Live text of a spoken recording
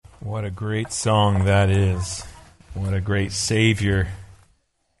What a great song that is. What a great Savior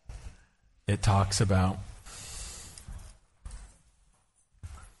it talks about.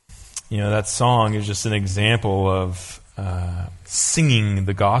 You know, that song is just an example of singing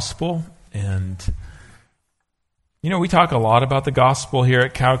the gospel. And, you know, we talk a lot about the gospel here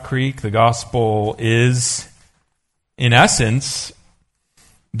at Cow Creek. The gospel is, in essence,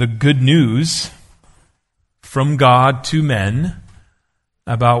 the good news from God to men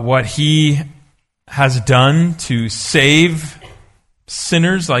about what He has done to save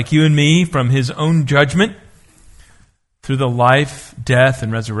sinners like you and me from His own judgment through the life, death,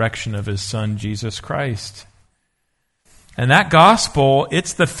 and resurrection of His Son, Jesus Christ. And that gospel,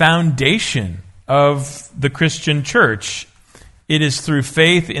 it's the foundation of the Christian church. It is through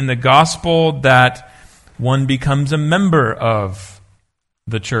faith in the gospel that one becomes a member of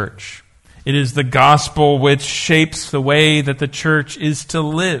the church. It is the gospel which shapes the way that the church is to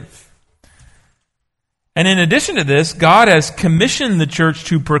live. And in addition to this, God has commissioned the church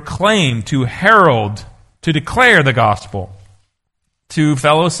to proclaim, to herald, to declare the gospel to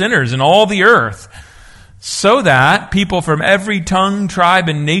fellow sinners in all the earth, so that people from every tongue, tribe,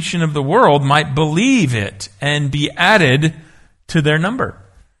 and nation of the world might believe it and be added to their number.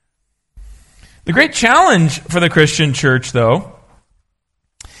 The great challenge for the Christian church, though,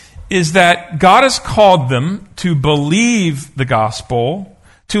 is that God has called them to believe the gospel,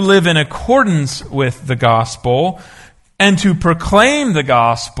 to live in accordance with the gospel, and to proclaim the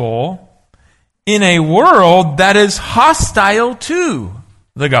gospel in a world that is hostile to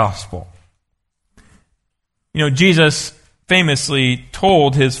the gospel. You know, Jesus famously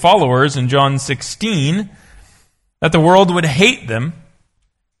told His followers in John 16 that the world would hate them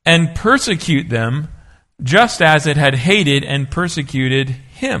and persecute them just as it had hated and persecuted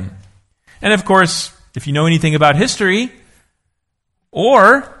Him. And of course, if you know anything about history,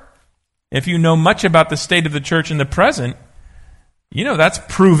 or if you know much about the state of the church in the present, you know that's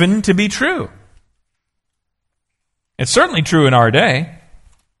proven to be true. It's certainly true in our day.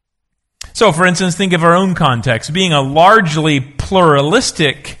 So, for instance, think of our own context. Being a largely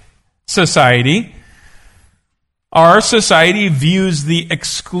pluralistic society, our society views the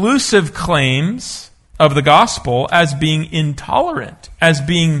exclusive claims of the gospel as being intolerant, as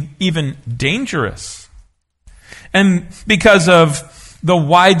being even dangerous. And because of the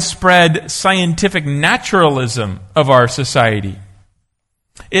widespread scientific naturalism of our society,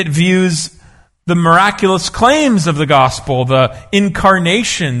 it views the miraculous claims of the gospel, the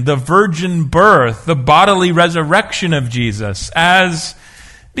incarnation, the virgin birth, the bodily resurrection of Jesus, as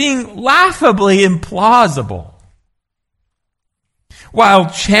being laughably implausible. While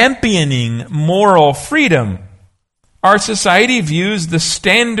championing moral freedom, our society views the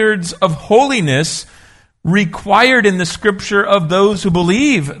standards of holiness required in the Scripture of those who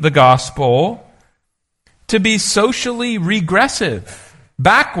believe the gospel to be socially regressive,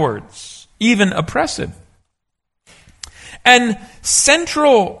 backwards, even oppressive. And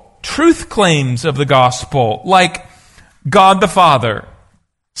central truth claims of the gospel, like God the Father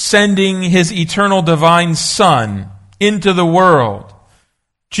sending His eternal divine Son into the world,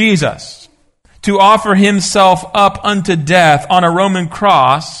 Jesus, to offer Himself up unto death on a Roman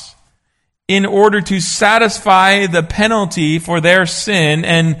cross in order to satisfy the penalty for their sin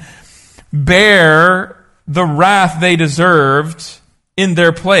and bear the wrath they deserved in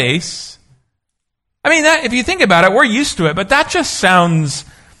their place. I mean, that, if you think about it, we're used to it, but that just sounds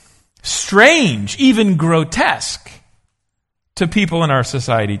strange, even grotesque, to people in our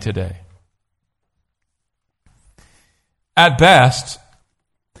society today. At best,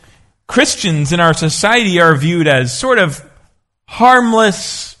 Christians in our society are viewed as sort of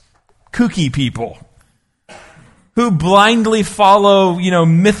harmless, kooky people who blindly follow,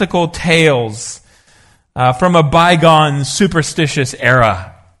 mythical tales from a bygone superstitious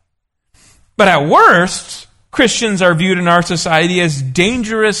era. But at worst, Christians are viewed in our society as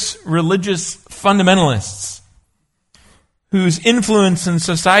dangerous religious fundamentalists whose influence in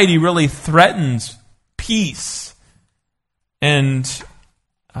society really threatens peace and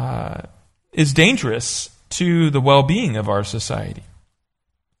is dangerous to the well-being of our society.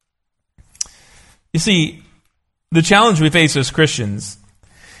 You see, the challenge we face as Christians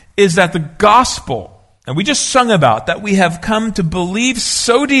is that the gospel, and we just sung about, that we have come to believe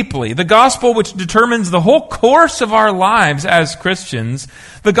so deeply, the gospel which determines the whole course of our lives as Christians,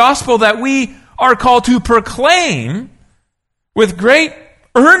 the gospel that we are called to proclaim with great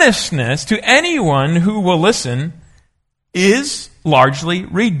earnestness to anyone who will listen, is largely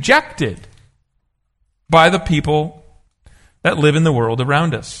rejected by the people that live in the world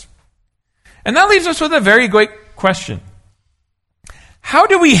around us. And that leaves us with a very great question. how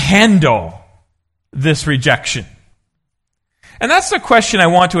do we handle this rejection? And that's the question I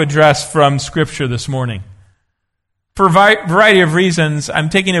want to address from Scripture this morning. For a variety of reasons, I'm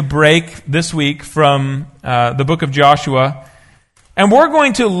taking a break this week from the book of Joshua, and we're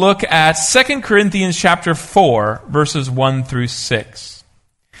going to look at 2 Corinthians chapter 4, verses 1 through 6.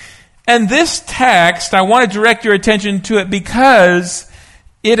 And this text, I want to direct your attention to it because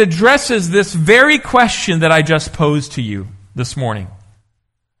it addresses this very question that I just posed to you this morning.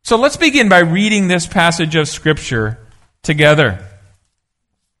 So let's begin by reading this passage of Scripture together.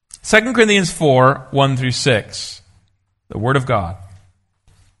 2 Corinthians 4, 1 through 6. The Word of God.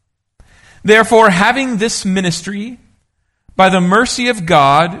 Therefore, having this ministry, by the mercy of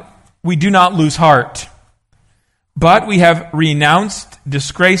God, we do not lose heart. But we have renounced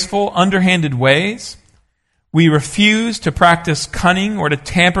disgraceful, underhanded ways. We refuse to practice cunning or to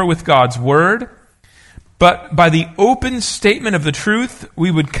tamper with God's word. But by the open statement of the truth,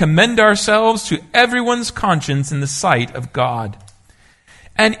 we would commend ourselves to everyone's conscience in the sight of God.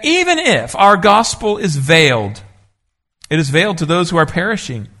 And even if our gospel is veiled, it is veiled to those who are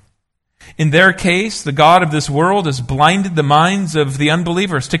perishing. In their case, the God of this world has blinded the minds of the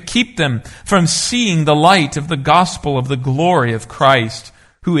unbelievers to keep them from seeing the light of the gospel of the glory of Christ,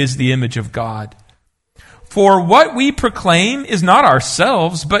 who is the image of God. For what we proclaim is not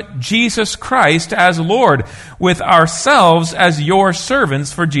ourselves, but Jesus Christ as Lord, with ourselves as your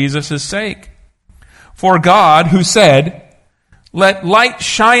servants for Jesus' sake. For God, who said, "Let light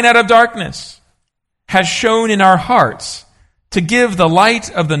shine out of darkness," has shone in our hearts to give the light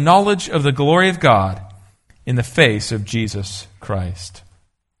of the knowledge of the glory of God in the face of Jesus Christ.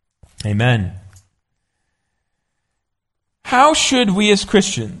 Amen. How should we as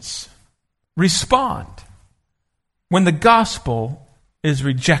Christians respond when the gospel is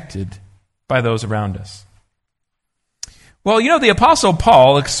rejected by those around us? Well, the Apostle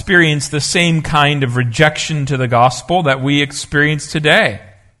Paul experienced the same kind of rejection to the gospel that we experience today.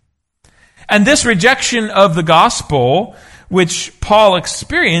 And this rejection of the gospel, which Paul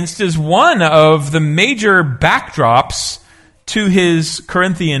experienced, is one of the major backdrops to his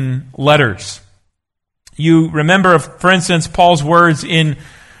Corinthian letters. You remember, for instance, Paul's words in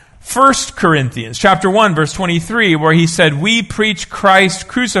 1 Corinthians chapter 1, verse 23, where he said, "We preach Christ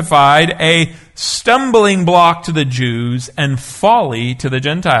crucified, a stumbling block to the Jews and folly to the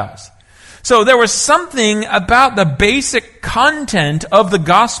Gentiles." So there was something about the basic content of the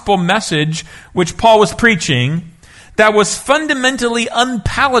gospel message which Paul was preaching that was fundamentally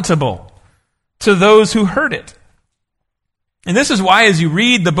unpalatable to those who heard it. And this is why, as you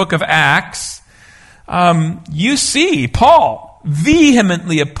read the book of Acts, you see Paul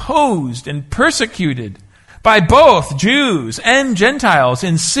vehemently opposed and persecuted by both Jews and Gentiles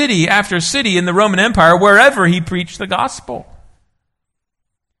in city after city in the Roman Empire, wherever he preached the gospel.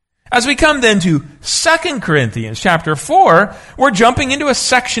 As we come then to 2 Corinthians chapter 4, we're jumping into a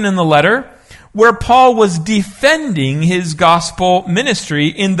section in the letter where Paul was defending his gospel ministry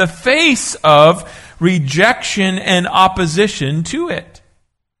in the face of rejection and opposition to it.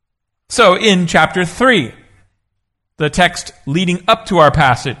 So in chapter 3, the text leading up to our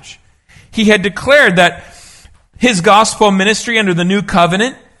passage, he had declared that his gospel ministry under the new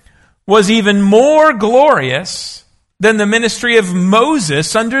covenant was even more glorious than the ministry of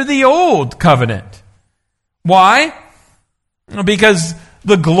Moses under the old covenant. Why? Because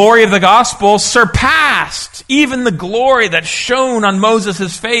the glory of the gospel surpassed even the glory that shone on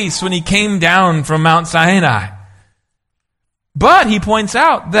Moses' face when he came down from Mount Sinai. But he points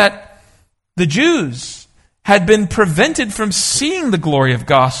out that the Jews had been prevented from seeing the glory of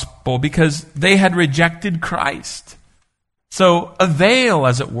gospel because they had rejected Christ. So a veil,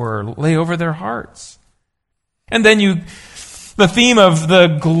 as it were, lay over their hearts. And then the theme of the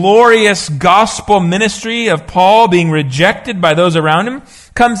glorious gospel ministry of Paul being rejected by those around him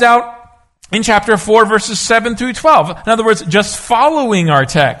comes out in chapter 4, verses 7 through 12. In other words, just following our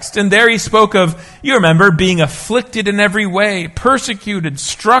text. And there he spoke of, you remember, being afflicted in every way, persecuted,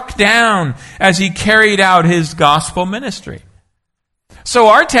 struck down as he carried out his gospel ministry. So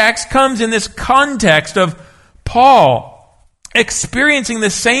our text comes in this context of Paul experiencing the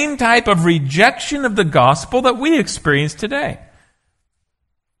same type of rejection of the gospel that we experience today.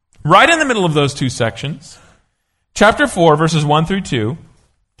 Right in the middle of those two sections, chapter 4, verses 1 through 2,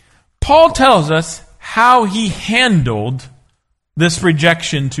 Paul tells us how he handled this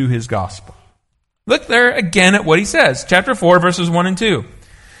rejection to his gospel. Look there again at what he says. Chapter 4, verses 1 and 2.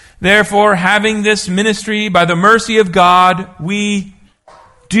 Therefore, having this ministry by the mercy of God, we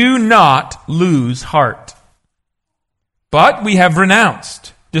do not lose heart. But we have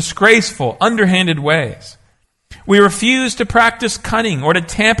renounced disgraceful, underhanded ways. We refuse to practice cunning or to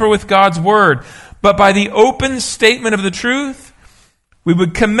tamper with God's word, but by the open statement of the truth, we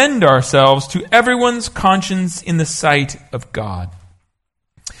would commend ourselves to everyone's conscience in the sight of God.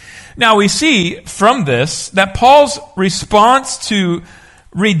 Now we see from this that Paul's response to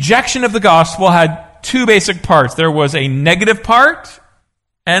rejection of the gospel had two basic parts. There was a negative part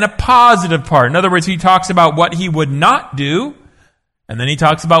and a positive part. In other words, he talks about what he would not do, and then he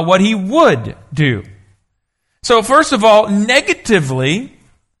talks about what he would do. So first of all, negatively,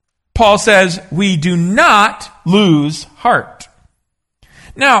 Paul says, we do not lose heart.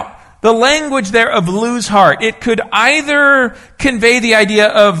 Now, the language there of lose heart, it could either convey the idea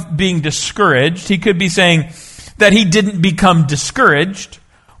of being discouraged. He could be saying that he didn't become discouraged.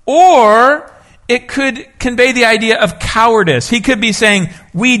 Or it could convey the idea of cowardice. He could be saying,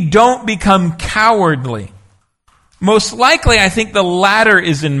 we don't become cowardly. Most likely, I think the latter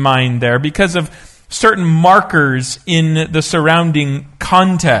is in mind there because of certain markers in the surrounding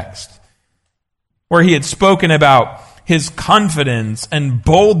context where he had spoken about his confidence and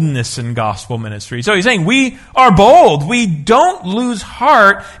boldness in gospel ministry. So he's saying, we are bold. We don't lose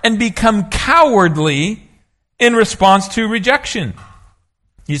heart and become cowardly in response to rejection.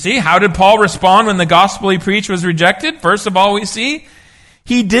 You see, how did Paul respond when the gospel he preached was rejected? First of all, we see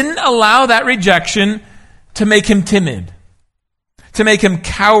he didn't allow that rejection to make him timid, to make him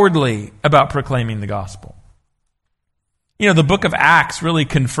cowardly about proclaiming the gospel. You know, the book of Acts really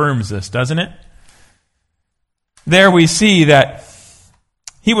confirms this, doesn't it? There we see that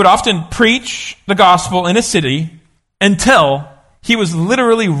he would often preach the gospel in a city until he was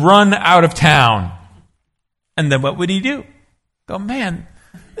literally run out of town. And then what would he do? Go, man,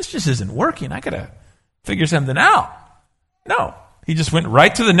 this just isn't working. I got to figure something out. No, he just went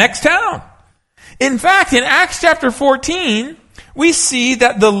right to the next town. In fact, in Acts chapter 14, we see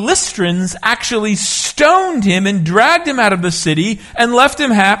that the Lystrans actually stoned him and dragged him out of the city and left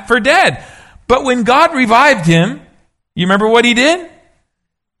him half for dead. But when God revived him, you remember what he did?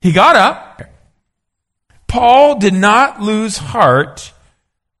 He got up. Paul did not lose heart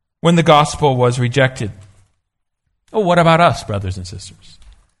when the gospel was rejected. Oh, what about us, brothers and sisters?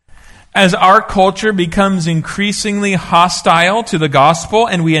 As our culture becomes increasingly hostile to the gospel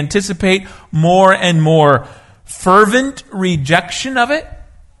and we anticipate more and more fervent rejection of it,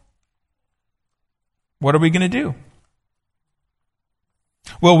 what are we going to do?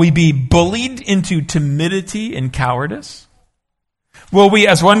 Will we be bullied into timidity and cowardice? Will we,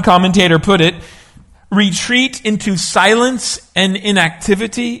 as one commentator put it, retreat into silence and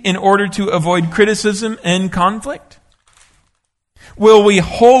inactivity in order to avoid criticism and conflict? Will we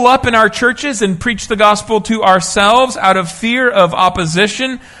hole up in our churches and preach the gospel to ourselves out of fear of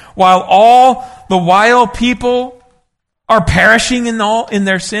opposition while people are perishing in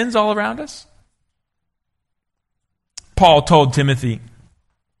their sins all around us? Paul told Timothy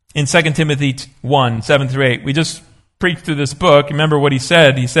in 2 Timothy 1, 7-8, we just preached through this book. Remember what he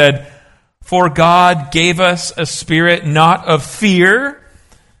said? He said, "For God gave us a spirit not of fear,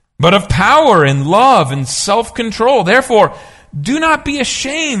 but of power and love and self-control. Therefore, do not be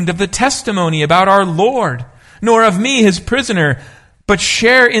ashamed of the testimony about our Lord, nor of me, his prisoner, but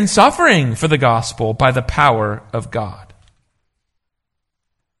share in suffering for the gospel by the power of God."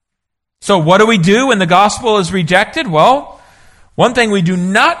 So what do we do when the gospel is rejected? Well, one thing we do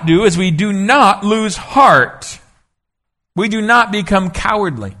not do is we do not lose heart. We do not become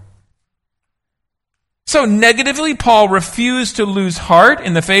cowardly. So negatively, Paul refused to lose heart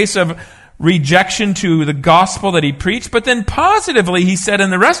in the face of rejection to the gospel that he preached. But then positively, he said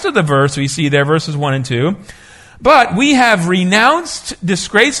in the rest of the verse, we see there, verses 1 and 2, "But we have renounced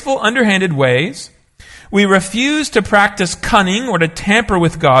disgraceful, underhanded ways. We refuse to practice cunning or to tamper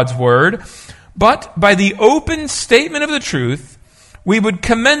with God's word. But by the open statement of the truth, we would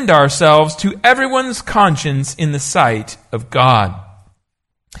commend ourselves to everyone's conscience in the sight of God."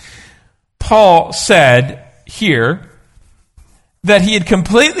 Paul said here that he had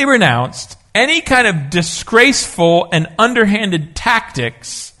completely renounced any kind of disgraceful and underhanded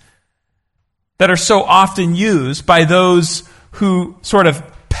tactics that are so often used by those who sort of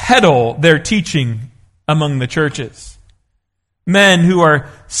peddle their teaching among the churches. Men who are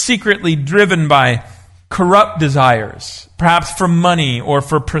secretly driven by corrupt desires, perhaps for money or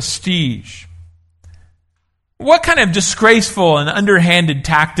for prestige. What kind of disgraceful and underhanded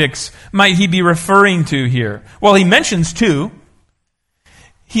tactics might he be referring to here? Well, he mentions two.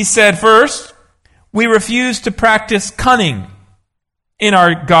 He said, first, we refuse to practice cunning in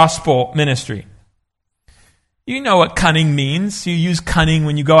our gospel ministry. You know what cunning means. You use cunning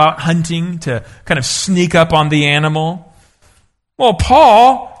when you go out hunting to kind of sneak up on the animal. Well,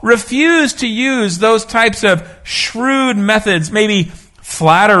 Paul refused to use those types of shrewd methods, maybe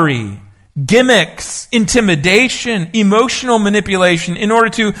flattery, gimmicks, intimidation, emotional manipulation, in order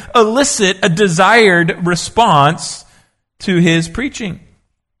to elicit a desired response to his preaching.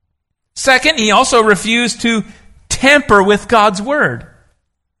 Second, he also refused to tamper with God's word.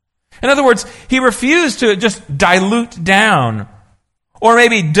 In other words, he refused to just dilute down or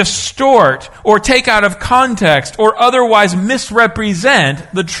maybe distort or take out of context or otherwise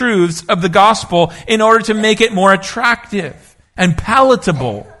misrepresent the truths of the gospel in order to make it more attractive and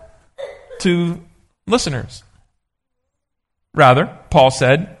palatable to listeners. Rather, Paul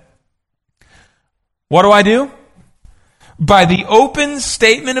said, what do? By the open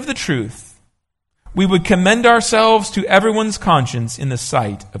statement of the truth, we would commend ourselves to everyone's conscience in the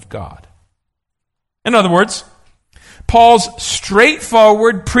sight of God. In other words, Paul's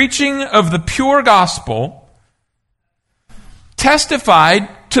straightforward preaching of the pure gospel testified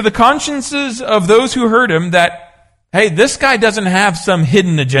to the consciences of those who heard him that, hey, this guy doesn't have some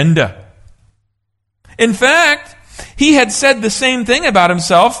hidden agenda. In fact, he had said the same thing about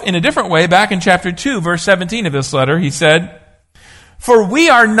himself in a different way back in chapter 2, verse 17 of this letter. He said, "For we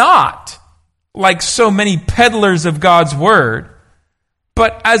are not like so many peddlers of God's word,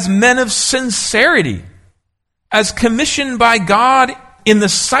 but as men of sincerity, as commissioned by God in the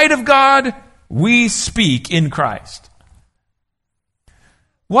sight of God, we speak in Christ."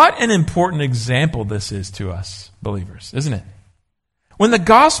 What an important example this is to us, believers, isn't it? When the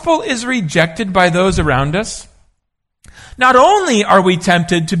gospel is rejected by those around us, not only are we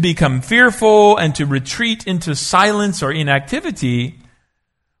tempted to become fearful and to retreat into silence or inactivity,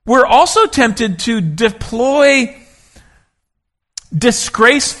 we're also tempted to deploy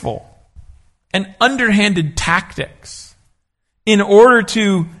disgraceful and underhanded tactics in order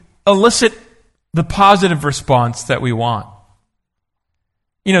to elicit the positive response that we want.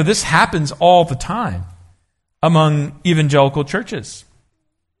 You know, this happens all the time among evangelical churches.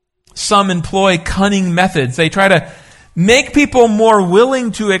 Some employ cunning methods. They try to make people more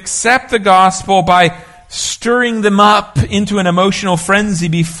willing to accept the gospel by stirring them up into an emotional frenzy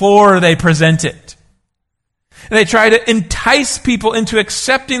before they present it. They try to entice people into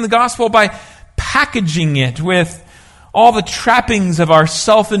accepting the gospel by packaging it with all the trappings of our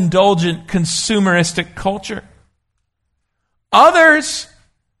self-indulgent consumeristic culture. Others,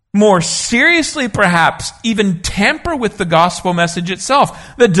 more seriously perhaps, even tamper with the gospel message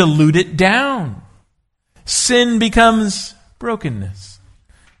itself. They dilute it down. Sin becomes brokenness.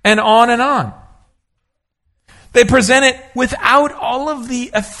 And on and on. They present it without all of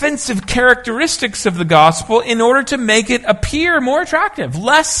the offensive characteristics of the gospel in order to make it appear more attractive,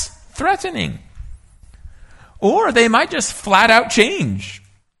 less threatening. Or they might just flat out change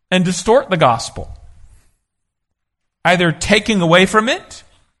and distort the gospel, either taking away from it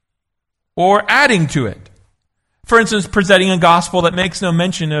or adding to it. For instance, presenting a gospel that makes no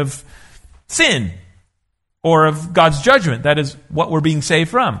mention of sin or of God's judgment. That is what we're being saved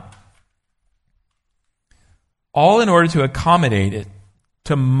from. All in order to accommodate it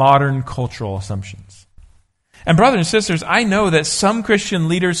to modern cultural assumptions. And brothers and sisters, I know that some Christian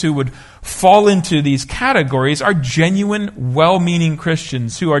leaders who would fall into these categories are genuine, well-meaning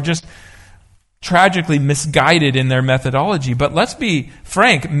Christians who are just tragically misguided in their methodology. But let's be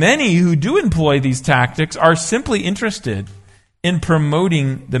frank, many who do employ these tactics are simply interested in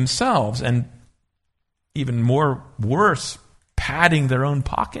promoting themselves and even worse, padding their own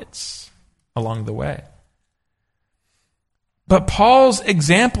pockets along the way. But Paul's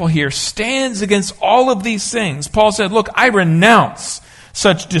example here stands against all of these things. Paul said, look, I renounce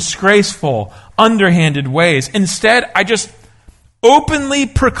such disgraceful, underhanded ways. Instead, I just openly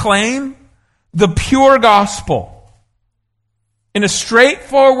proclaim the pure gospel in a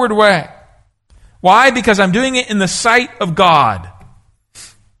straightforward way. Why? Because I'm doing it in the sight of God.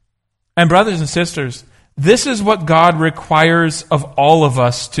 And brothers and sisters, this is what God requires of all of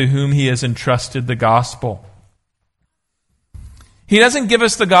us to whom He has entrusted the gospel. He doesn't give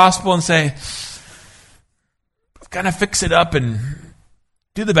us the gospel and say, kind of fix it up and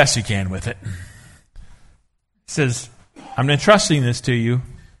do the best you can with it. He says, I'm entrusting this to you.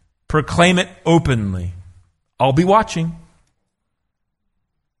 Proclaim it openly. I'll be watching.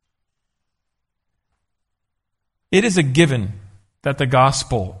 It is a given that the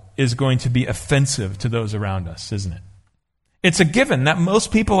gospel is going to be offensive to those around us, isn't it? It's a given that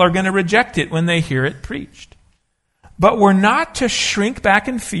most people are going to reject it when they hear it preached. But we're not to shrink back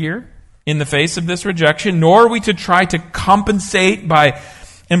in fear in the face of this rejection, nor are we to try to compensate by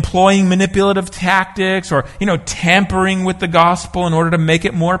employing manipulative tactics or, tampering with the gospel in order to make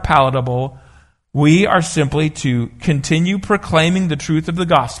it more palatable. We are simply to continue proclaiming the truth of the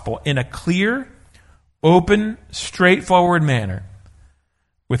gospel in a clear, open, straightforward manner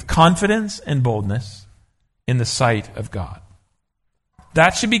with confidence and boldness in the sight of God.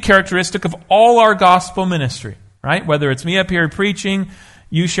 That should be characteristic of all our gospel ministry, right? Whether it's me up here preaching,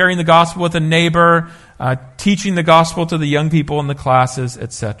 you sharing the gospel with a neighbor, teaching the gospel to the young people in the classes,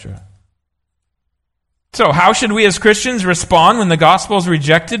 etc. So how should we as Christians respond when the gospel is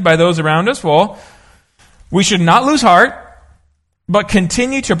rejected by those around us? Well, we should not lose heart, but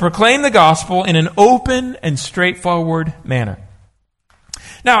continue to proclaim the gospel in an open and straightforward manner.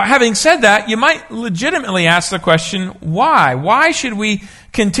 Now, having said that, you might legitimately ask the question, why? Why should we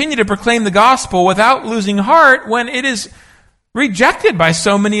continue to proclaim the gospel without losing heart when it is rejected by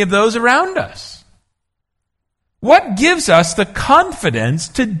so many of those around us? What gives us the confidence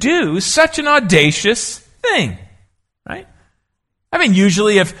to do such an audacious thing? Right? I mean,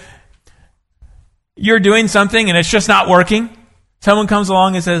 usually if you're doing something and it's just not working, someone comes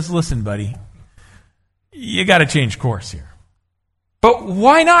along and says, listen, buddy, you got to change course here. But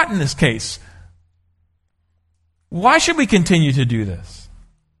why not in this case? Why should we continue to do this?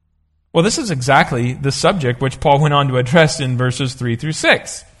 Well, this is exactly the subject which Paul went on to address in verses 3 through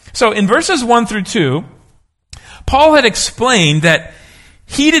 6. So in verses 1 through 2, Paul had explained that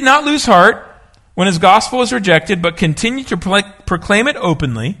he did not lose heart when his gospel was rejected, but continued to proclaim it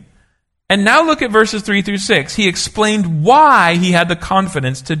openly. And now look at verses 3 through 6. He explained why he had the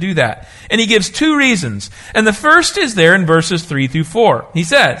confidence to do that. And he gives two reasons. And the first is there in verses 3 through 4. He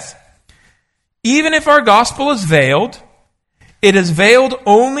says, even if our gospel is veiled, it is veiled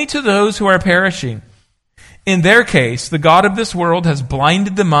only to those who are perishing. In their case, the God of this world has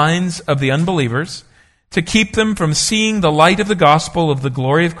blinded the minds of the unbelievers to keep them from seeing the light of the gospel of the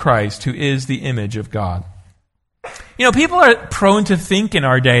glory of Christ, who is the image of God. You know, people are prone to think in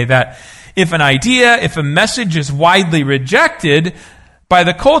our day that if an idea, if a message is widely rejected by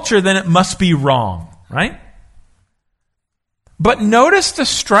the culture, then it must be wrong, right? But notice the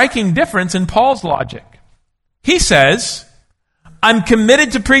striking difference in Paul's logic. He says, I'm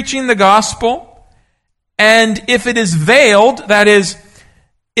committed to preaching the gospel, and if it is veiled, that is,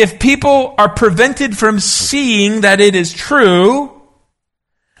 if people are prevented from seeing that it is true,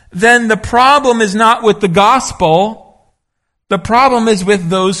 then the problem is not with the gospel. The problem is with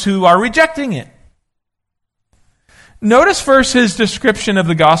those who are rejecting it. Notice first his description of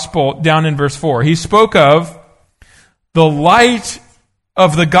the gospel down in verse 4. He spoke of the light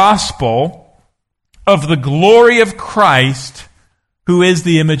of the gospel of the glory of Christ, who is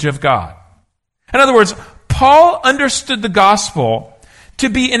the image of God. In other words, Paul understood the gospel to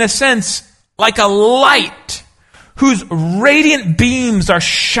be, in a sense, like a light whose radiant beams are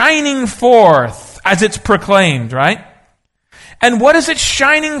shining forth as it's proclaimed, right? And what is it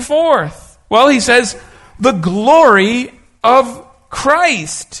shining forth? Well, he says, the glory of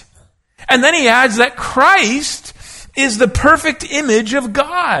Christ. And then he adds that Christ is the perfect image of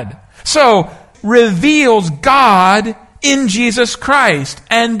God. So, reveals God in Jesus Christ.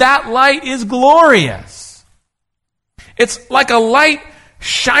 And that light is glorious. It's like a light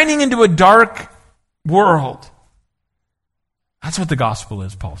shining into a dark world. That's what the gospel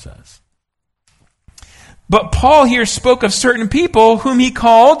is, Paul says. But Paul here spoke of certain people whom he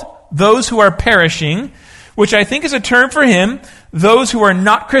called those who are perishing, which I think is a term for him, those who are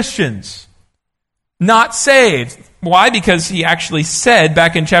not Christians, not saved. Why? Because he actually said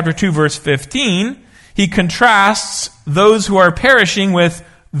back in chapter 2, verse 15, he contrasts those who are perishing with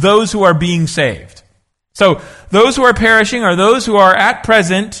those who are being saved. So those who are perishing are those who are at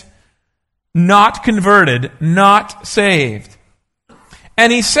present not converted, not saved.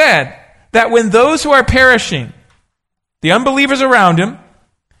 And he said that when those who are perishing, the unbelievers around him,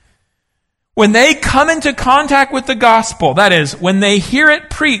 when they come into contact with the gospel, that is, when they hear it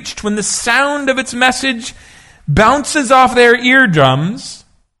preached, when the sound of its message bounces off their eardrums,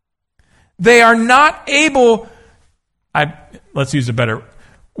 they are not able, let's use a better,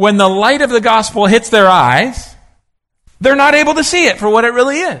 when the light of the gospel hits their eyes, they're not able to see it for what it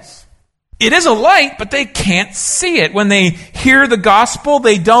really is. It is a light, but they can't see it. When they hear the gospel,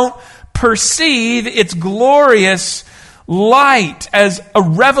 they don't perceive its glorious light as a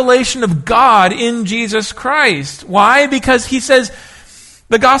revelation of God in Jesus Christ. Why? Because he says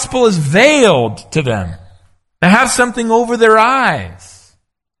the gospel is veiled to them. They have something over their eyes.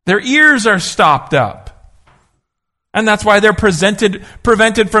 Their ears are stopped up. And that's why they're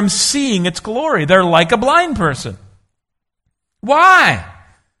prevented from seeing its glory. They're like a blind person. Why?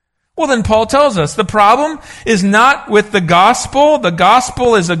 Well, then Paul tells us the problem is not with the gospel. The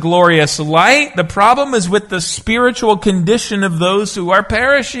gospel is a glorious light. The problem is with the spiritual condition of those who are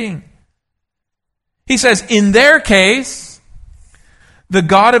perishing. He says, in their case, the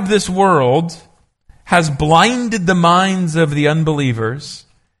God of this world has blinded the minds of the unbelievers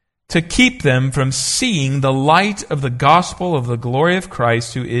to keep them from seeing the light of the gospel of the glory of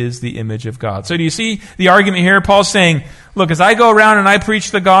Christ, who is the image of God. So do you see the argument here? Paul's saying, look, as I go around and I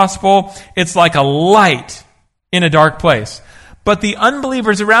preach the gospel, it's like a light in a dark place. But the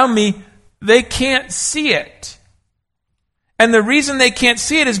unbelievers around me, they can't see it. And the reason they can't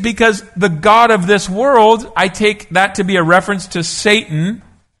see it is because the God of this world, I take that to be a reference to Satan.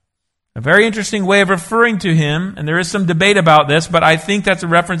 A very interesting way of referring to him, and there is some debate about this, but I think that's a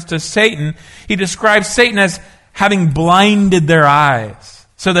reference to Satan. He describes Satan as having blinded their eyes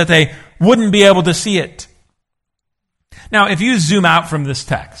so that they wouldn't be able to see it. Now, if you zoom out from this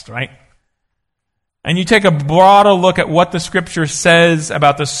text, right, and you take a broader look at what the Scripture says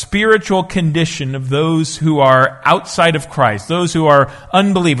about the spiritual condition of those who are outside of Christ, those who are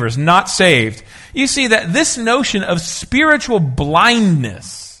unbelievers, not saved, you see that this notion of spiritual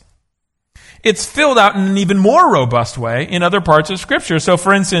blindness, it's filled out in an even more robust way in other parts of Scripture. So,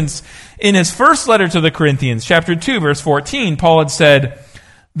 for instance, in his first letter to the Corinthians, chapter 2, verse 14, Paul had said,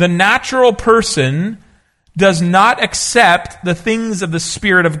 the natural person does not accept the things of the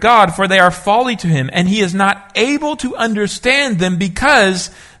Spirit of God, for they are folly to him, and he is not able to understand them because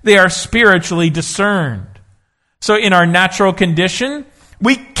they are spiritually discerned. So in our natural condition,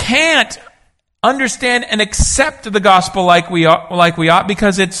 we can't understand and accept the gospel like we ought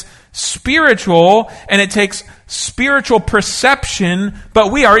because it's spiritual and it takes spiritual perception, but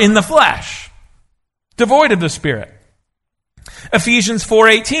we are in the flesh, devoid of the Spirit. Ephesians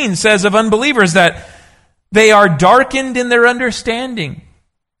 4:18 says of unbelievers that they are darkened in their understanding.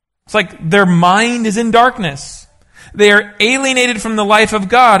 It's like their mind is in darkness. They are alienated from the life of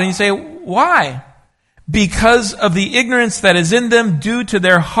God. And you say, why? Because of the ignorance that is in them due to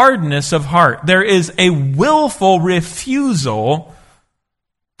their hardness of heart. There is a willful refusal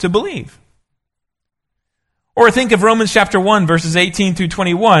to believe. Or think of Romans chapter 1, verses 18 through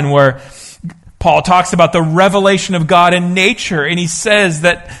 21, where Paul talks about the revelation of God in nature, and he says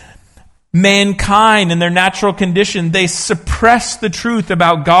that mankind in their natural condition, they suppress the truth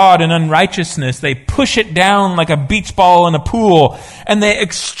about God and unrighteousness. They push it down like a beach ball in a pool, and they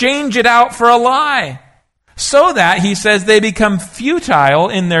exchange it out for a lie. So that, he says, they become futile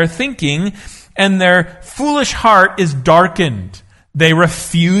in their thinking, and their foolish heart is darkened. They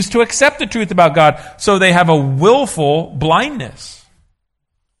refuse to accept the truth about God, so they have a willful blindness.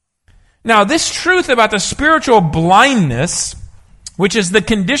 Now, this truth about the spiritual blindness, which is the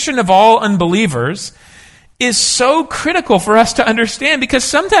condition of all unbelievers, is so critical for us to understand, because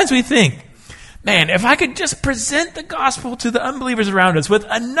sometimes we think, man, if I could just present the gospel to the unbelievers around us with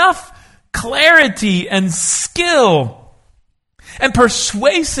enough clarity and skill and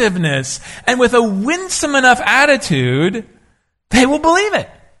persuasiveness and with a winsome enough attitude, they will believe it.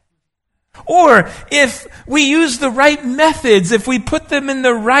 Or if we use the right methods, if we put them in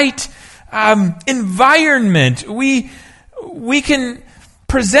the right environment, we can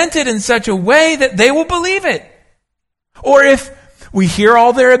present it in such a way that they will believe it. Or if we hear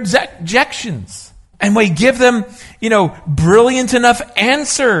all their objections and we give them, brilliant enough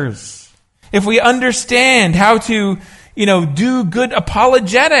answers. If we understand how to, do good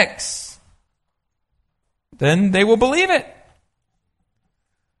apologetics, then they will believe it.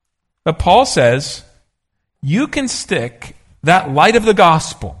 But Paul says, you can stick that light of the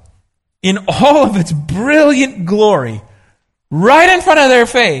gospel in all of its brilliant glory right in front of their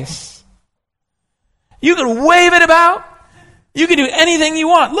face. You can wave it about. You can do anything you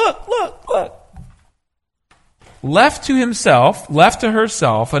want. Look. Left to himself, left to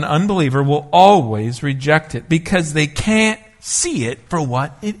herself, an unbeliever will always reject it because they can't see it for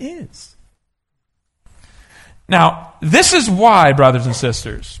what it is. Now, this is why, brothers and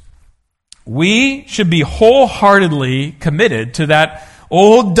sisters, we should be wholeheartedly committed to that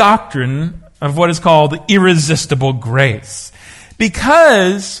old doctrine of what is called irresistible grace.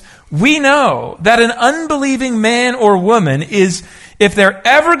 Because we know that an unbelieving man or woman is, if they're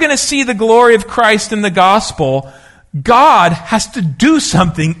ever going to see the glory of Christ in the gospel, God has to do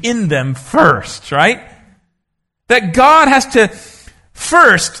something in them first, right? That God has to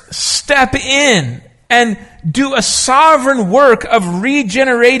first step in and do a sovereign work of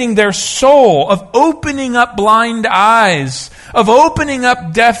regenerating their soul, of opening up blind eyes, of opening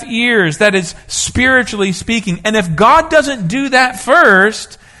up deaf ears, that is, spiritually speaking. And if God doesn't do that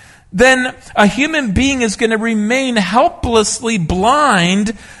first, then a human being is going to remain helplessly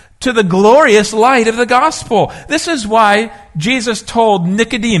blind to the glorious light of the gospel. This is why Jesus told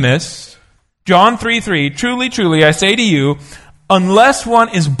Nicodemus, John 3:3, truly, truly, I say to you, unless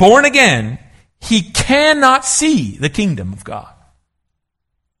one is born again, he cannot see the kingdom of God.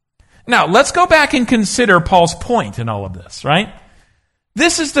 Now, let's go back and consider Paul's point in all of this, right?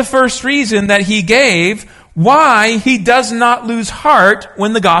 This is the first reason that he gave why he does not lose heart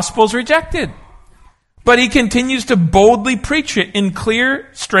when the gospel is rejected. But he continues to boldly preach it in clear,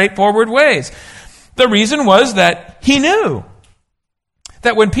 straightforward ways. The reason was that he knew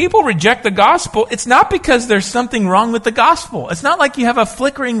that when people reject the gospel, it's not because there's something wrong with the gospel. It's not like you have a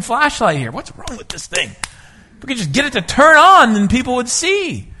flickering flashlight here. What's wrong with this thing? We could just get it to turn on and people would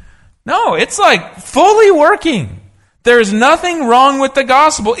see. No, it's like fully working. There's nothing wrong with the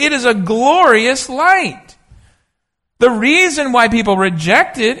gospel. It is a glorious light. The reason why people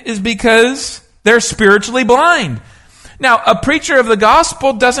reject it is because they're spiritually blind. Now, a preacher of the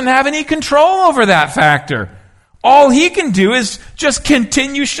gospel doesn't have any control over that factor. All he can do is just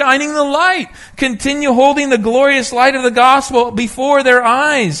continue shining the light, continue holding the glorious light of the gospel before their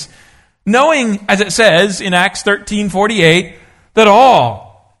eyes, knowing, as it says in Acts 13:48, that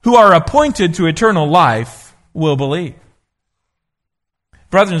all who are appointed to eternal life will believe.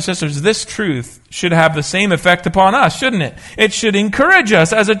 Brothers and sisters, this truth should have the same effect upon us, shouldn't it? It should encourage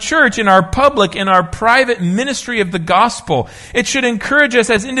us as a church in our public, in our private ministry of the gospel. It should encourage us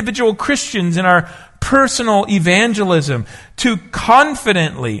as individual Christians in our personal evangelism to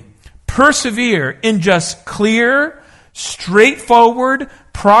confidently persevere in just clear, straightforward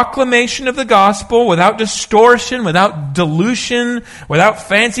proclamation of the gospel without distortion, without dilution, without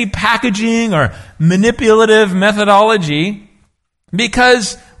fancy packaging or manipulative methodology.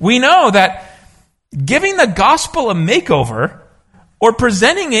 Because we know that giving the gospel a makeover or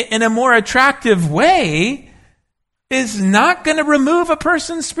presenting it in a more attractive way is not going to remove a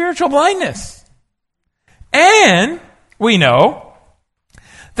person's spiritual blindness. And we know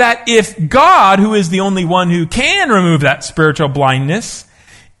that if God, who is the only one who can remove that spiritual blindness,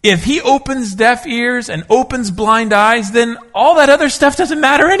 if he opens deaf ears and opens blind eyes, then all that other stuff doesn't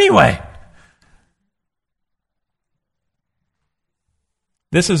matter anyway.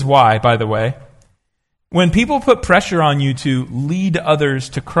 This is why, by the way, when people put pressure on you to lead others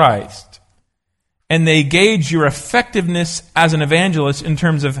to Christ, and they gauge your effectiveness as an evangelist in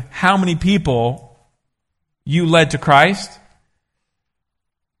terms of how many people you led to Christ,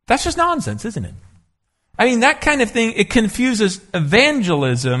 that's just nonsense, isn't it? I mean, that kind of thing, it confuses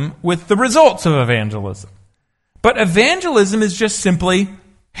evangelism with the results of evangelism. But evangelism is just simply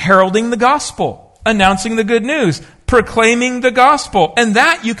heralding the gospel, announcing the good news, proclaiming the gospel, and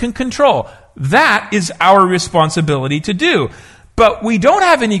that you can control. That is our responsibility to do. But we don't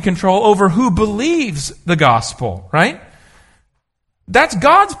have any control over who believes the gospel, right? That's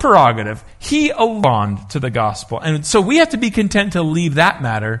God's prerogative. He allotted to the gospel. And so we have to be content to leave that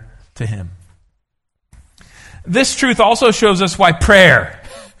matter to him. This truth also shows us why prayer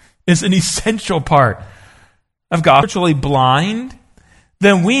is an essential part of God. Spiritually blind,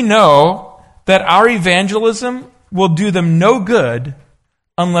 then we know that our evangelism will do them no good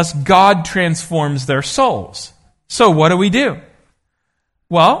unless God transforms their souls. So what do?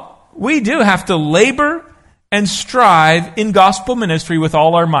 Well, we do have to labor and strive in gospel ministry with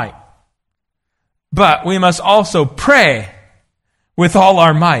all our might. But we must also pray with all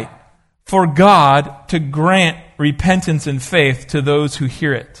our might for God to grant repentance and faith to those who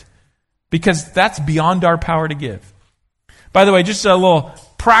hear it. Because that's beyond our power to give. By the way, just a little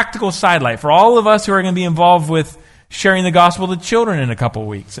practical sidelight for all of us who are going to be involved with sharing the gospel to children in a couple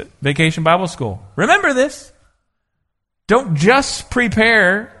weeks at Vacation Bible School. Remember this. Don't just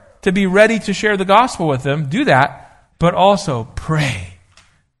prepare to be ready to share the gospel with them. Do that. But also pray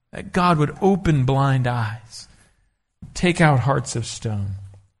that God would open blind eyes, take out hearts of stone.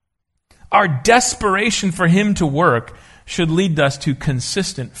 Our desperation for him to work should lead us to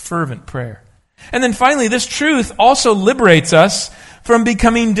consistent, fervent prayer. And then finally, this truth also liberates us from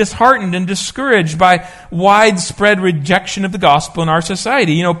becoming disheartened and discouraged by widespread rejection of the gospel in our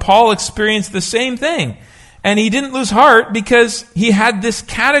society. You know, Paul experienced the same thing. And he didn't lose heart because he had this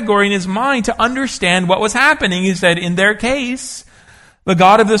category in his mind to understand what was happening. He said, in their case, the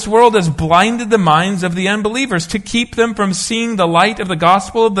God of this world has blinded the minds of the unbelievers to keep them from seeing the light of the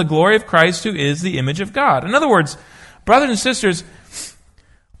gospel of the glory of Christ, who is the image of God. In other words, brothers and sisters,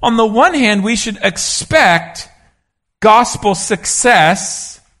 on the one hand, we should expect gospel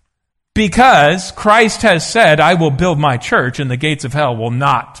success because Christ has said, I will build my church and the gates of hell will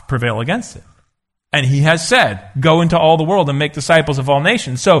not prevail against it. And he has said, go into all the world and make disciples of all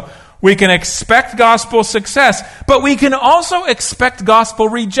nations. So we can expect gospel success, but we can also expect gospel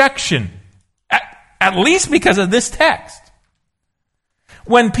rejection, at least because of this text.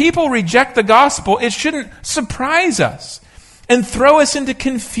 When people reject the gospel, it shouldn't surprise us. and throw us into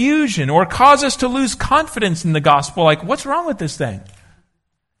confusion or cause us to lose confidence in the gospel. Like, what's wrong with this thing?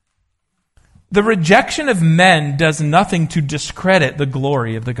 The rejection of men does nothing to discredit the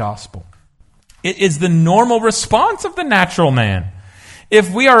glory of the gospel. It is the normal response of the natural man.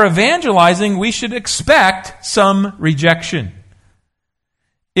 If we are evangelizing, we should expect some rejection.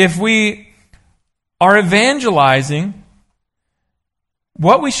 If we are evangelizing,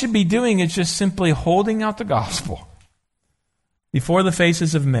 what we should be doing is just simply holding out the gospel before the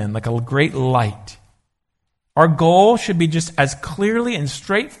faces of men like a great light. Our goal should be just as clearly and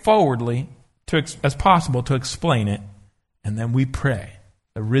straightforwardly as possible to explain it, and then we pray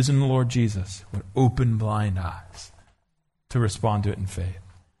the risen Lord Jesus would open blind eyes to respond to it in faith.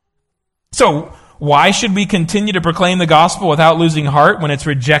 So, why should we continue to proclaim the gospel without losing heart when it's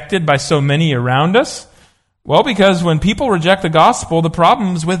rejected by so many around us? Well, because when people reject the gospel, the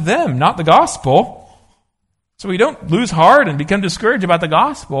problem's with them, not the gospel. So we don't lose heart and become discouraged about the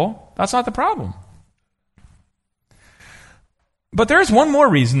gospel. That's not the problem. But there's one more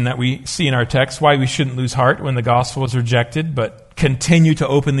reason that we see in our text why we shouldn't lose heart when the gospel is rejected, but continue to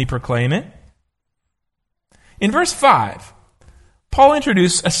openly proclaim it. In verse 5, Paul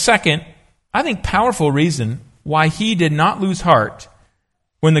introduced a second, I think, powerful reason why he did not lose heart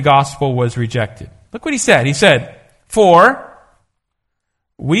when the gospel was rejected. Look what he said. He said, "For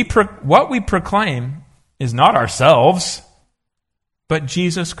what we proclaim is not ourselves, but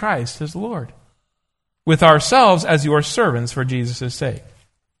Jesus Christ as Lord, with ourselves as your servants for Jesus' sake."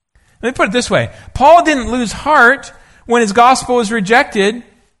 Let me put it this way. Paul didn't lose heart when his gospel was rejected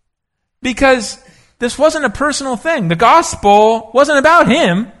because this wasn't a personal thing. The gospel wasn't about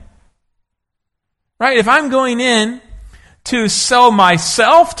him. Right? If I'm going in to sell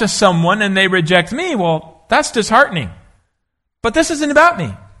myself to someone and they reject me, well, that's disheartening. But this isn't about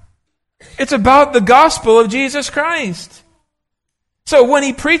me. It's about the gospel of Jesus Christ. So when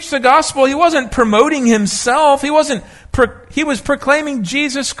he preached the gospel, he wasn't promoting himself. He was proclaiming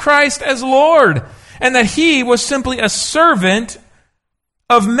Jesus Christ as Lord, and that he was simply a servant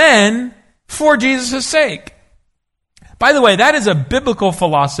of men for Jesus' sake. By the way, that is a biblical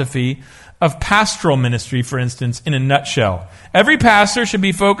philosophy of pastoral ministry, for instance, in a nutshell. Every pastor should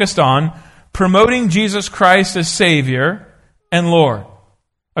be focused on promoting Jesus Christ as Savior and Lord,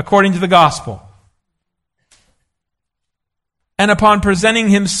 according to the gospel, and upon presenting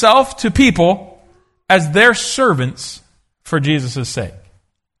himself to people as their servants for Jesus' sake.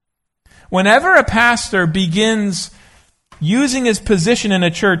 Whenever a pastor begins using his position in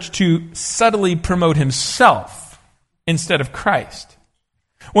a church to subtly promote himself instead of Christ,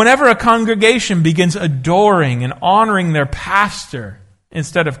 whenever a congregation begins adoring and honoring their pastor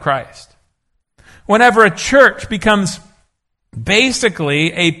instead of Christ, whenever a church becomes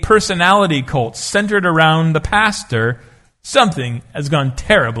basically a personality cult centered around the pastor, something has gone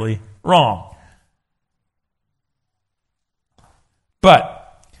terribly wrong.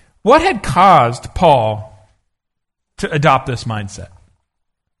 But what had caused Paul to adopt this mindset?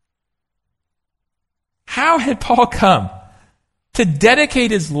 How had Paul come to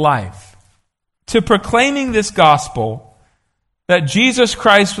dedicate his life to proclaiming this gospel that Jesus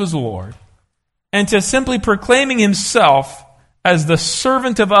Christ was Lord, and to simply proclaiming himself as the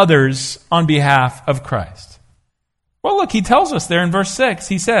servant of others on behalf of Christ? Well, look, he tells us there in verse 6.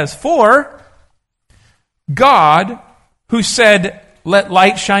 He says, "For God, who said, 'Let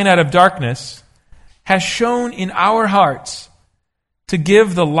light shine out of darkness,' has shone in our hearts to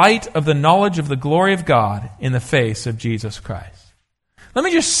give the light of the knowledge of the glory of God in the face of Jesus Christ." Let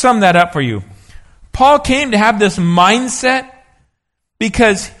me just sum that up for you. Paul came to have this mindset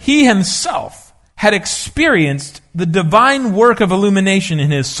because he himself had experienced the divine work of illumination in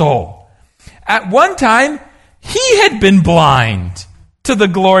his soul. At one time, he had been blind to the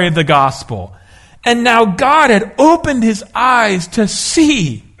glory of the gospel, and now God had opened his eyes to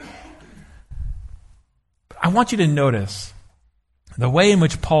see. I want you to notice the way in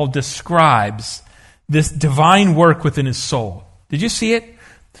which Paul describes this divine work within his soul. Did you see it?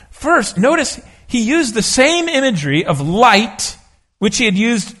 First, notice he used the same imagery of light, which he had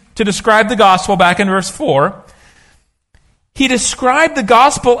used to describe the gospel back in verse 4. He described the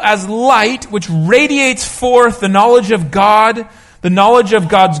gospel as light, which radiates forth the knowledge of God, the knowledge of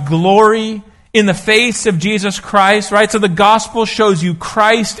God's glory in the face of Jesus Christ, right? So the gospel shows you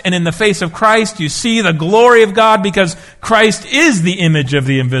Christ, and in the face of Christ, you see the glory of God because Christ is the image of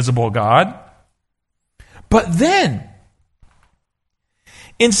the invisible God. But then,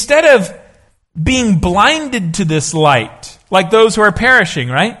 instead of being blinded to this light, like those who are perishing,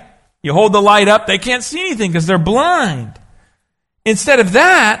 right? You hold the light up, they can't see anything because they're blind. Instead of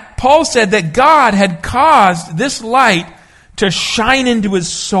that, Paul said that God had caused this light to shine into his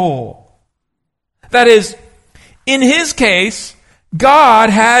soul. That is, in his case, God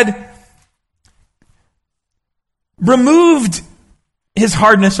had removed his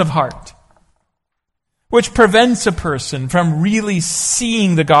hardness of heart, which prevents a person from really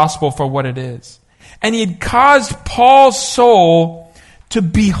seeing the gospel for what it is. And he had caused Paul's soul to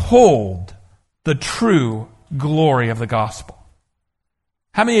behold the true glory of the gospel.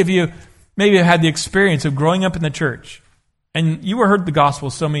 How many of you maybe have had the experience of growing up in the church and you heard the gospel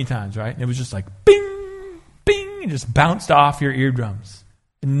so many times, right? And it was just like bing, bing, it just bounced off your eardrums.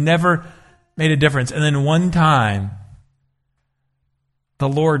 It never made a difference. And then one time, the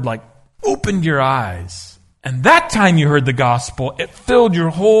Lord opened your eyes. And that time you heard the gospel, it filled your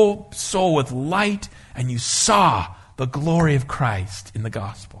whole soul with light, and you saw the glory of Christ in the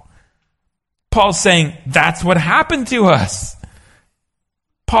gospel. Paul's saying, that's what happened to us.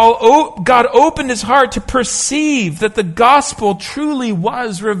 God opened his heart to perceive that the gospel truly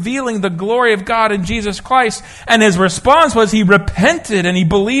was revealing the glory of God in Jesus Christ. And his response was he repented and he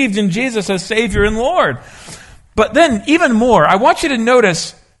believed in Jesus as Savior and Lord. But then, even more, I want you to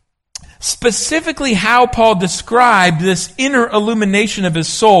notice specifically how Paul described this inner illumination of his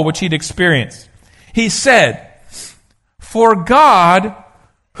soul which he'd experienced. He said, "For God,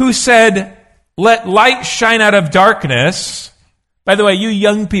 who said, 'Let light shine out of darkness,'" by the way, you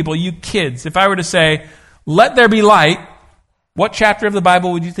young people, you kids, if I were to say, "Let there be light," what chapter of the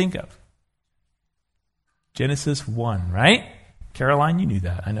Bible would you think of? Genesis 1, right? Caroline, you knew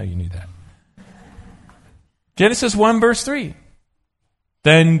that. I know you knew that. Genesis 1, verse 3.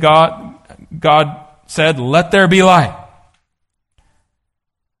 Then God said, "Let there be light."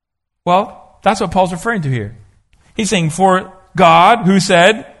 Well, that's what Paul's referring to here. He's saying, for God, who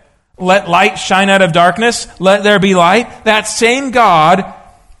said, "Let light shine out of darkness, let there be light," that same God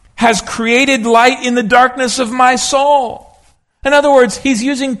has created light in the darkness of my soul. In other words, he's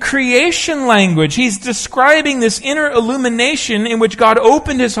using creation language. He's describing this inner illumination in which God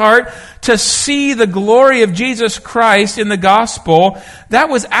opened his heart to see the glory of Jesus Christ in the gospel. That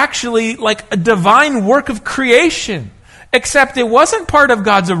was actually like a divine work of creation. Except it wasn't part of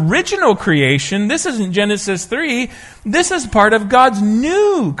God's original creation. This isn't Genesis 3. This is part of God's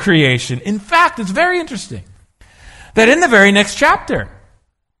new creation. In fact, it's very interesting that in the very next chapter,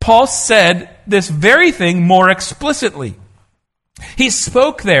 Paul said this very thing more explicitly. He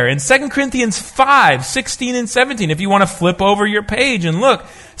spoke there in 2 Corinthians 5, 16 and 17. If you want to flip over your page and look,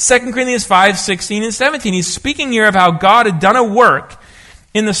 2 Corinthians 5, 16 and 17. He's speaking here of how God had done a work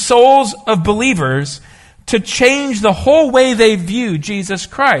in the souls of believers to change the whole way they view Jesus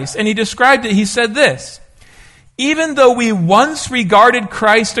Christ. And he described it, he said this, "Even though we once regarded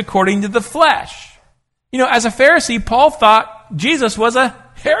Christ according to the flesh." You know, as a Pharisee, Paul thought Jesus was a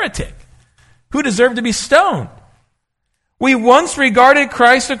heretic who deserved to be stoned. "We once regarded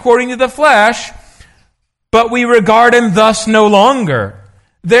Christ according to the flesh, but we regard him thus no longer.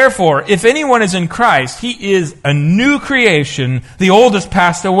 Therefore, if anyone is in Christ, he is a new creation. The old has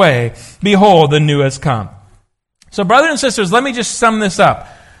passed away. Behold, the new has come." So, brothers and sisters, let me just sum this up.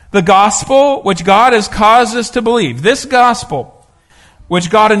 The gospel which God has caused us to believe, this gospel which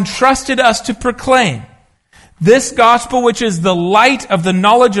God entrusted us to proclaim, this gospel which is the light of the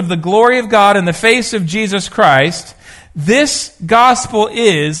knowledge of the glory of God in the face of Jesus Christ, this gospel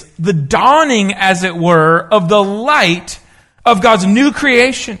is the dawning, as it were, of the light of God's new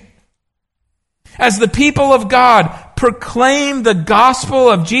creation. As the people of God proclaim the gospel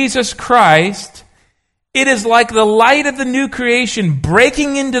of Jesus Christ, it is like the light of the new creation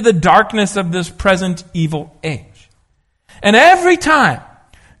breaking into the darkness of this present evil age. And every time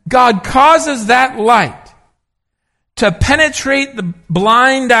God causes that light to penetrate the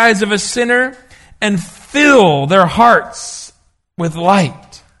blind eyes of a sinner and fill their hearts with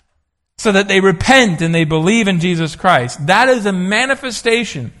light so that they repent and they believe in Jesus Christ, that is a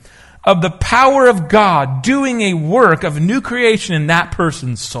manifestation of the power of God doing a work of new creation in that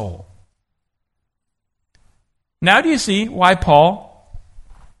person's soul. Now do you see why Paul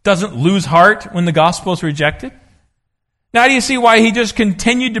doesn't lose heart when the gospel is rejected? Now do you see why he just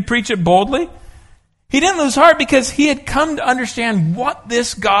continued to preach it boldly? He didn't lose heart because he had come to understand what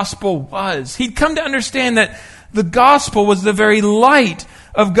this gospel was. He'd come to understand that the gospel was the very light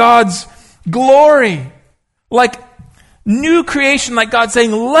of God's glory. Like new creation, like God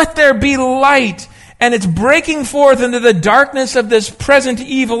saying, "Let there be light." And it's breaking forth into the darkness of this present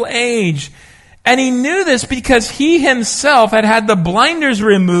evil age. And he knew this because he himself had had the blinders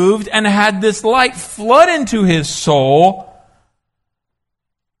removed and had this light flood into his soul.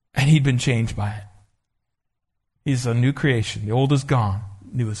 And he'd been changed by it. He's a new creation. The old is gone.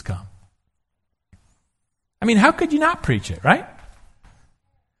 New has come. I mean, how could you not preach it, right?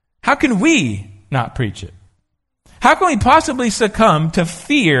 How can we not preach it? How can we possibly succumb to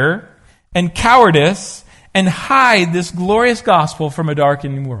fear and cowardice and hide this glorious gospel from a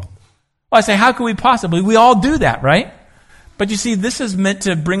darkening world? Well, I say, how can we possibly? We all do that, right? But you see, this is meant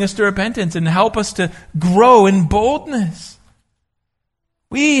to bring us to repentance and help us to grow in boldness.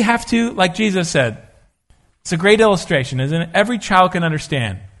 We have to, like Jesus said, it's a great illustration, isn't it? Every child can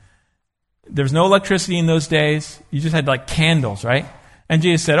understand. There was no electricity in those days. You just had like candles, right? And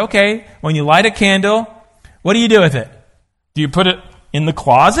Jesus said, okay, when you light a candle, what do you do with it? Do you put it in the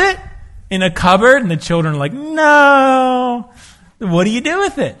closet? In a cupboard? And the children are like, no. What do you do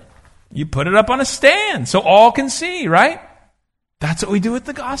with it? You put it up on a stand so all can see, right? That's what we do with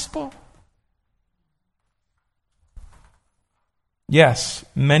the gospel. Yes,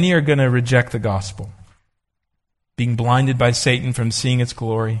 many are going to reject the gospel, being blinded by Satan from seeing its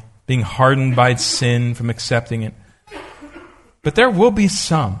glory, being hardened by sin from accepting it. But there will be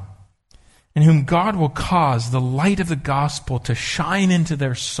some in whom God will cause the light of the gospel to shine into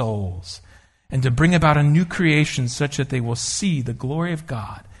their souls and to bring about a new creation such that they will see the glory of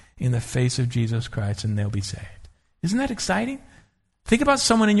God in the face of Jesus Christ and they'll be saved. Isn't that exciting? Think about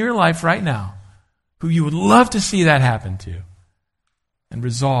someone in your life right now who you would love to see that happen to, and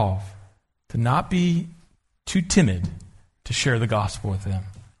resolve to not be too timid to share the gospel with them.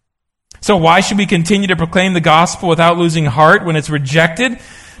 So why should we continue to proclaim the gospel without losing heart when it's rejected?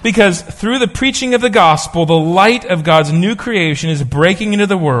 Because through the preaching of the gospel, the light of God's new creation is breaking into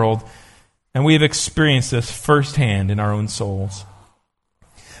the world, and we have experienced this firsthand in our own souls.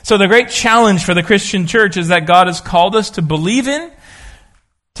 So the great challenge for the Christian church is that God has called us to believe in,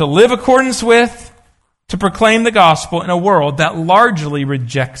 to live accordance with, to proclaim the gospel in a world that largely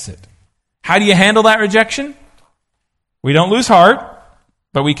rejects it. How do you handle that rejection? We don't lose heart,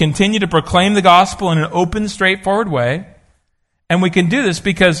 but we continue to proclaim the gospel in an open, straightforward way. And we can do this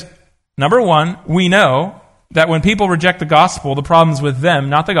because, number one, we know that when people reject the gospel, the problem's with them,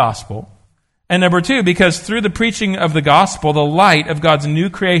 not the gospel. And number two, because through the preaching of the gospel, the light of God's new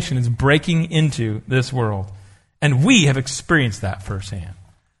creation is breaking into this world. And we have experienced that firsthand.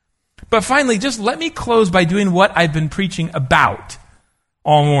 But finally, just let me close by doing what I've been preaching about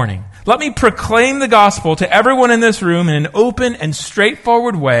all morning. Let me proclaim the gospel to everyone in this room in an open and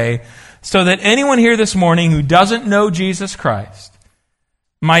straightforward way so that anyone here this morning who doesn't know Jesus Christ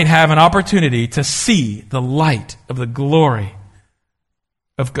might have an opportunity to see the light of the glory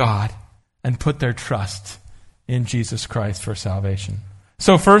of God and put their trust in Jesus Christ for salvation.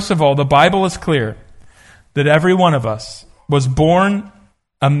 So first of all, the Bible is clear that every one of us was born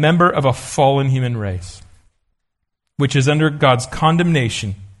a member of a fallen human race, which is under God's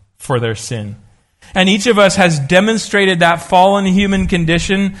condemnation for their sin. And each of us has demonstrated that fallen human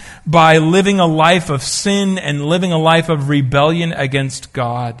condition by living a life of sin and living a life of rebellion against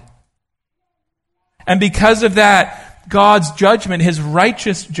God. And because of that, God's judgment, His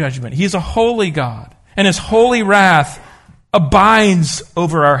righteous judgment, He's a holy God, and His holy wrath abides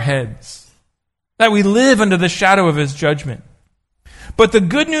over our heads, that we live under the shadow of His judgment. But the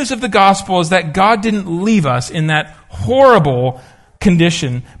good news of the gospel is that God didn't leave us in that horrible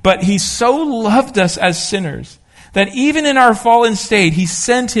condition, but He so loved us as sinners that even in our fallen state, He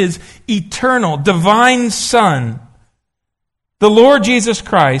sent His eternal, divine Son, the Lord Jesus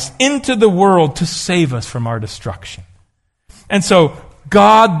Christ, into the world to save us from our destruction. And so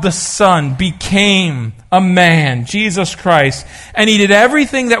God the Son became a man, Jesus Christ, and He did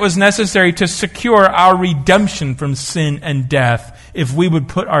everything that was necessary to secure our redemption from sin and death if we would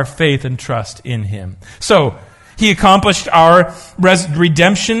put our faith and trust in Him. So, He accomplished our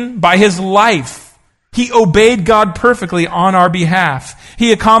redemption by His life. He obeyed God perfectly on our behalf.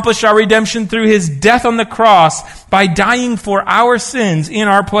 He accomplished our redemption through His death on the cross by dying for our sins in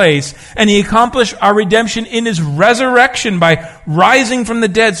our place. And He accomplished our redemption in His resurrection by rising from the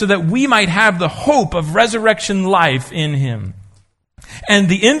dead so that we might have the hope of resurrection life in Him. And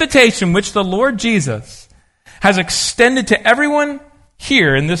the invitation which the Lord Jesus has extended to everyone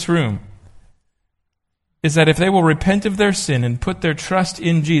here in this room is that if they will repent of their sin and put their trust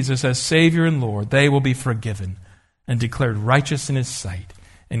in Jesus as Savior and Lord, they will be forgiven and declared righteous in His sight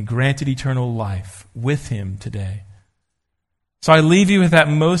and granted eternal life with Him today. So I leave you with that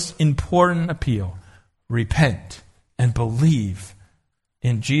most important appeal. Repent and believe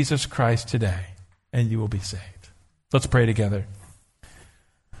in Jesus Christ today, and you will be saved. Let's pray together.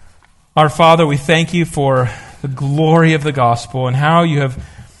 Our Father, we thank You for the glory of the gospel and how You have,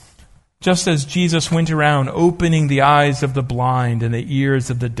 just as Jesus went around opening the eyes of the blind and the ears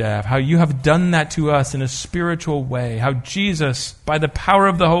of the deaf, how You have done that to us in a spiritual way. How Jesus, by the power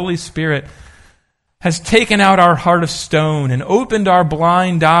of the Holy Spirit, has taken out our heart of stone and opened our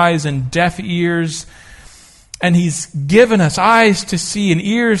blind eyes and deaf ears, and He's given us eyes to see and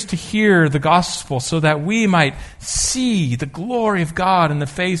ears to hear the gospel so that we might see the glory of God in the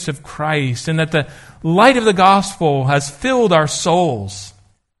face of Christ, and that the light of the gospel has filled our souls,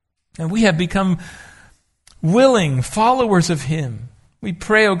 and we have become willing followers of Him. We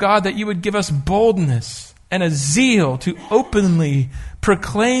pray, O God, that You would give us boldness and a zeal to openly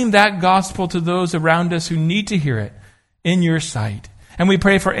proclaim that gospel to those around us who need to hear it in Your sight. And we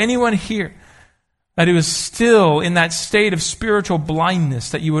pray for anyone here that is still in that state of spiritual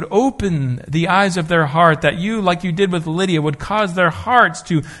blindness, that You would open the eyes of their heart, that You, like You did with Lydia, would cause their hearts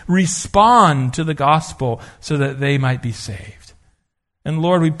to respond to the gospel so that they might be saved. And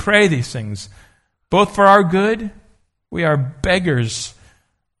Lord, we pray these things, both for our good. We are beggars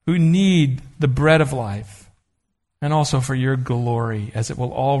who need the bread of life, and also for Your glory, as it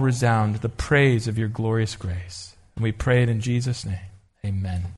will all resound to the praise of Your glorious grace. And we pray it in Jesus' name. Amen.